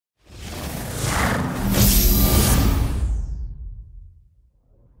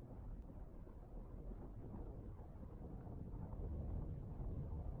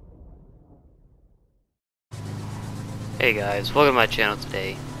Hey guys, welcome to my channel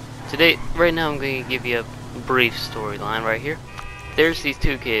today. Right now I'm going to give you a brief storyline right here. There's these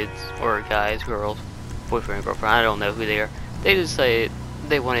two kids, or guys, girls, boyfriend and girlfriend, I don't know who they are. They decided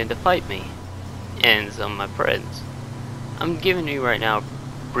they wanted to fight me and some of my friends. I'm giving you right now a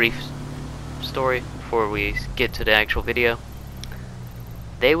brief story before we get to the actual video.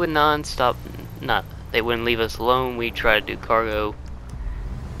 They would they wouldn't leave us alone. We tried to do cargo.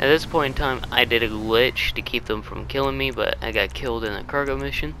 At this point in time, I did a glitch to keep them from killing me, but I got killed in a cargo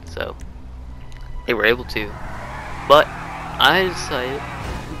mission, so they were able to. But I decided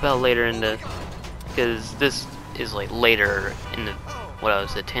about later in the, because this is like later in the what I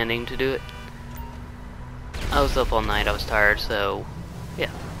was intending to do it. I was up all night, I was tired, so yeah.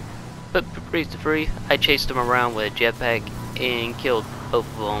 But breeze free, I chased them around with a jetpack and killed both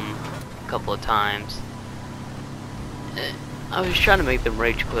of them a couple of times. I was trying to make them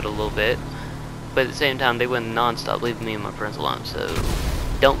rage quit a little bit, but at the same time they went non-stop leaving me and my friends alone, so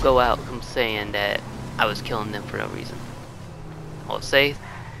don't go out saying that I was killing them for no reason. All I'll say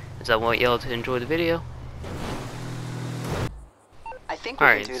is I want y'all to enjoy the video. I think we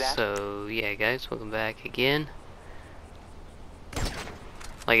can do that. So yeah guys, welcome back again.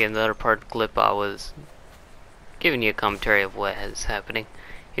 Like in the other part of the clip, I was giving you a commentary of what is happening.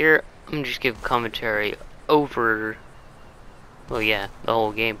 Here, I'm gonna just give commentary over, well yeah, the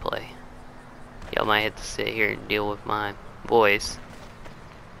whole gameplay. Y'all might have to sit here and deal with my voice.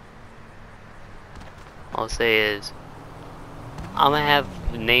 All I'll say is, I'm gonna have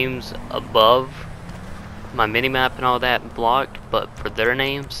names above my minimap and all that blocked, but for their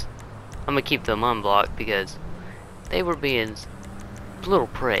names, I'm gonna keep them unblocked because they were being little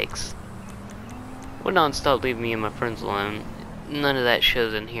pricks. Would non-stop leave me and my friends alone. None of that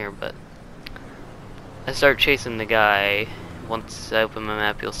shows in here, but I start chasing the guy. Once I open my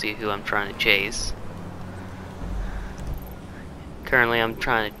map, you'll see who I'm trying to chase. Currently, I'm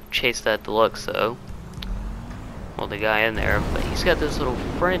trying to chase that deluxe, though. Well, the guy in there, but he's got this little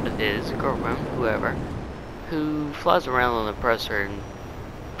friend of his, girlfriend, whoever, who flies around on the presser and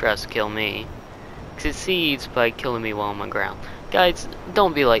tries to kill me. Succeeds by killing me while I'm on the ground. Guys,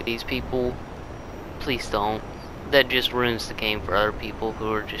 don't be like these people. Please don't. That just ruins the game for other people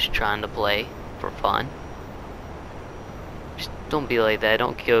who are just trying to play for fun. Just don't be like that.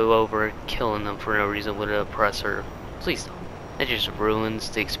 Don't go over killing them for no reason with an oppressor. Please don't. That just ruins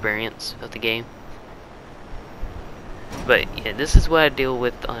the experience of the game. But yeah, this is what I deal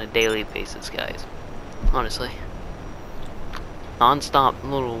with on a daily basis, guys. Honestly. Non-stop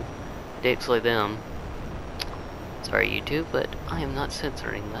little dicks like them. Sorry YouTube, but I am not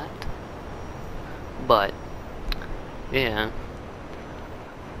censoring that. But yeah,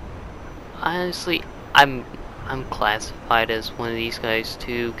 honestly, I'm classified as one of these guys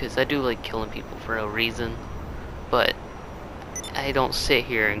too, because I do like killing people for no reason. But I don't sit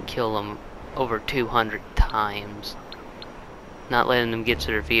here and kill them over 200 times, not letting them get to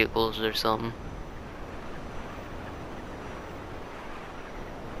their vehicles or something.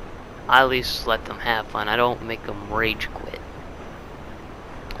 I at least let them have fun. I don't make them rage quit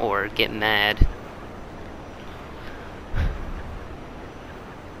or get mad.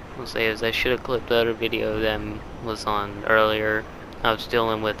 I'll say is I should have clipped the other video that was on earlier. I was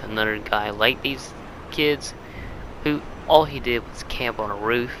dealing with another guy like these kids who all he did was camp on a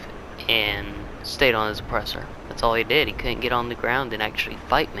roof and stayed on his oppressor. That's all he did. He couldn't get on the ground and actually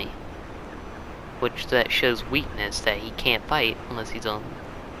fight me, which that shows weakness, that he can't fight unless he's on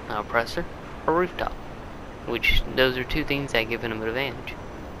an oppressor or rooftop, which those are two things that give him an advantage.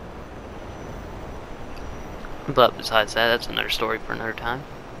 But besides that, that's another story for another time.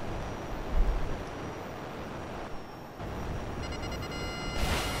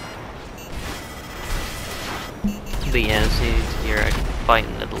 But yeah, see here I'm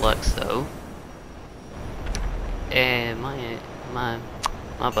fighting the deluxe though, and my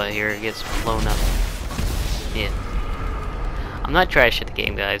butt here gets blown up. Yeah. I'm not trash at the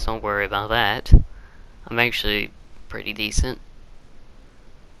game, guys, don't worry about that. I'm actually pretty decent.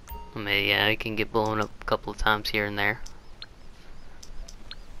 I mean, yeah, I can get blown up a couple of times here and there.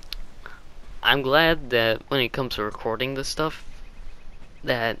 I'm glad that when it comes to recording this stuff,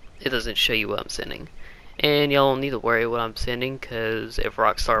 that it doesn't show you what I'm sending. And y'all don't need to worry what I'm sending, because if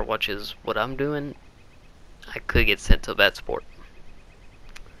Rockstar watches what I'm doing, I could get sent to bad sport.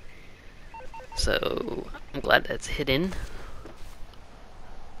 So, I'm glad that's hidden.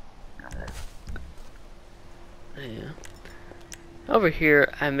 Yeah. Over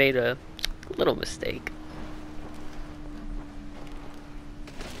here, I made a little mistake.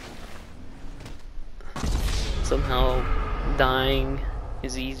 Somehow dying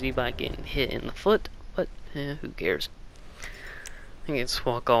is easy by getting hit in the foot, but who cares? I can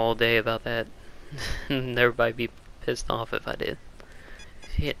talk all day about that. And everybody be pissed off if I did.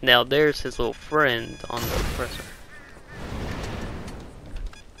 Now there's his little friend on the oppressor.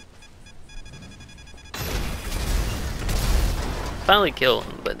 Finally kill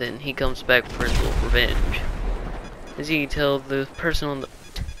him, but then he comes back for his little revenge. As you can tell, the person on the...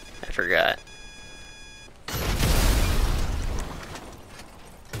 I forgot.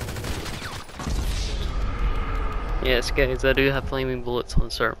 Yes, guys, I do have flaming bullets on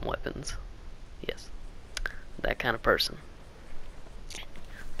certain weapons. Yes, that kind of person.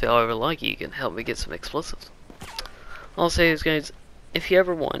 If y'all ever like it, you can help me get some explosives. All I'll say is, guys, if you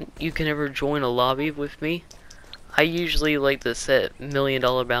ever want, you can ever join a lobby with me. I usually like to set $1 million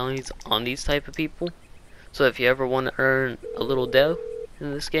bounties on these type of people. So if you ever want to earn a little dough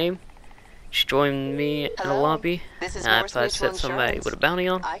in this game, just join me in a lobby. And if I set somebody with a bounty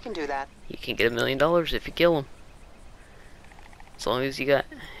on, I can do that. You can get $1 million if you kill them. As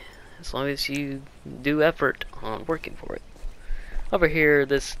long as you do effort on working for it. Over here,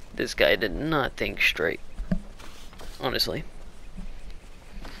 this guy did not think straight. Honestly.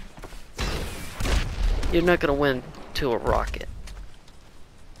 You're not gonna win to a rocket.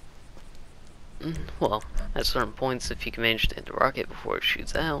 Well, at certain points, if you can manage to hit the rocket before it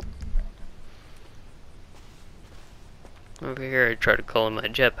shoots out. Over here, I try to call in my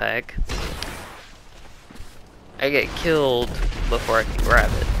jetpack. I get killed before I can grab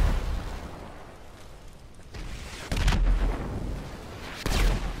it.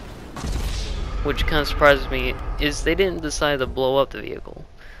 Which kind of surprises me is they didn't decide to blow up the vehicle.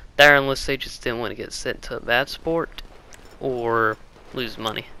 There, unless they just didn't want to get sent to a bad sport or lose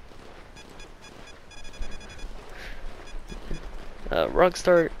money.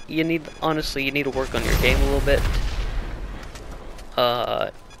 Rockstar, honestly, you need to work on your game a little bit.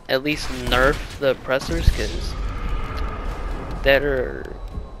 At least nerf the oppressors, because that are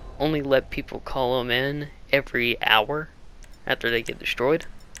only let people call them in every hour after they get destroyed.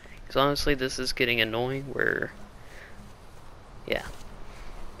 Because honestly, this is getting annoying. Where, yeah.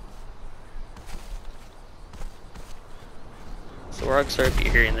 So Rockstar, if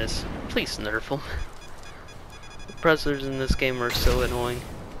you're hearing this, please nerf them. Oppressors in this game are so annoying.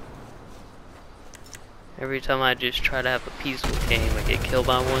 Every time I just try to have a peaceful game, I get killed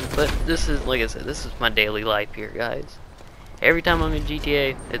by one. But this is, like I said, this is my daily life here, guys. Every time I'm in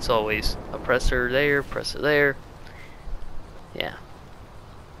GTA, it's always oppressor there. Yeah.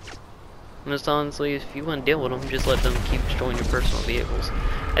 Most honestly, if you want to deal with them, just let them keep destroying your personal vehicles.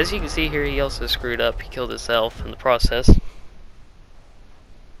 As you can see here, he also screwed up. He killed himself in the process.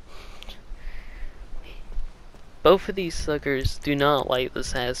 Both of these suckers do not like the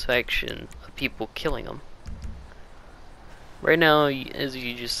satisfaction of people killing them. Right now, as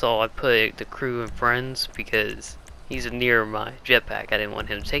you just saw, I put the crew and friends because he's near my jetpack. I didn't want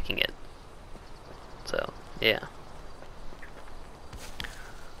him taking it. So, yeah.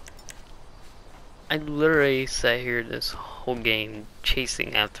 I literally sat here this whole game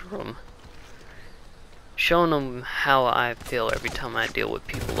chasing after him. Showing them how I feel every time I deal with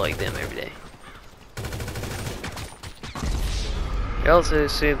people like them every day. You're also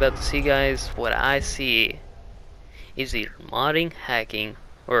soon about to see, guys, what I see is either modding, hacking,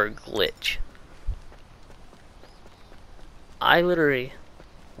 or a glitch. I literally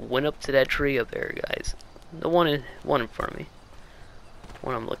went up to that tree up there, guys. The one in front of me.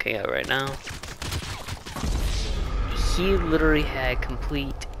 One I'm looking at right now. He literally had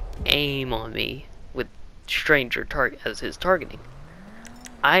complete aim on me with stranger as his targeting.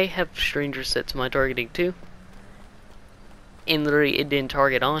 I have stranger set to my targeting too. And literally it didn't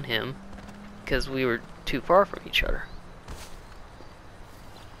target on him because we were too far from each other.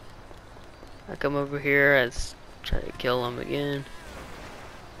 I come over here, I try to kill him again.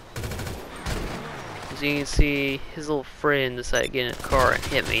 As you can see, his little friend decided to get in a car and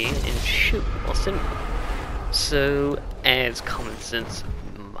hit me and shoot while sitting. So, as common sense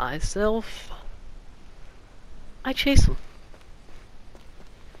myself, I chase him.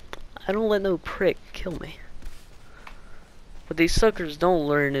 I don't let no prick kill me. What these suckers don't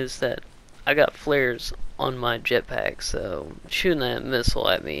learn is that I got flares on my jetpack, so shooting that missile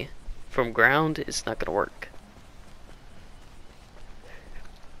at me from ground is not gonna work.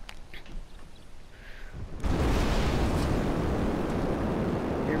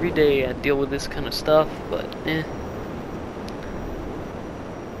 Every day I deal with this kind of stuff, but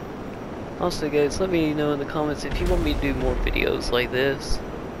Also, guys, let me know in the comments if you want me to do more videos like this.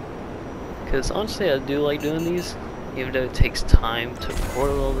 Because honestly, I do like doing these, even though it takes time to record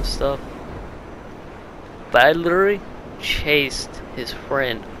all this stuff. But I literally chased his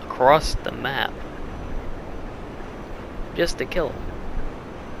friend across the map. just to kill him.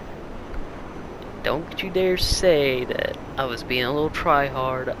 Don't you dare say that I was being a little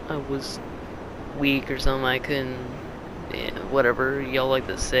tryhard, I was weak or something, I couldn't, whatever y'all like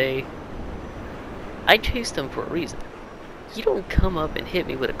to say. I chased him for a reason. You don't come up and hit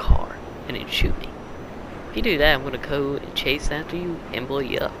me with a car and then shoot me. If you do that, I'm gonna go and chase after you and blow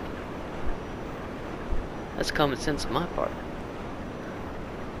you up. That's common sense on my part.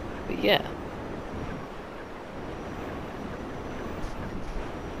 But yeah.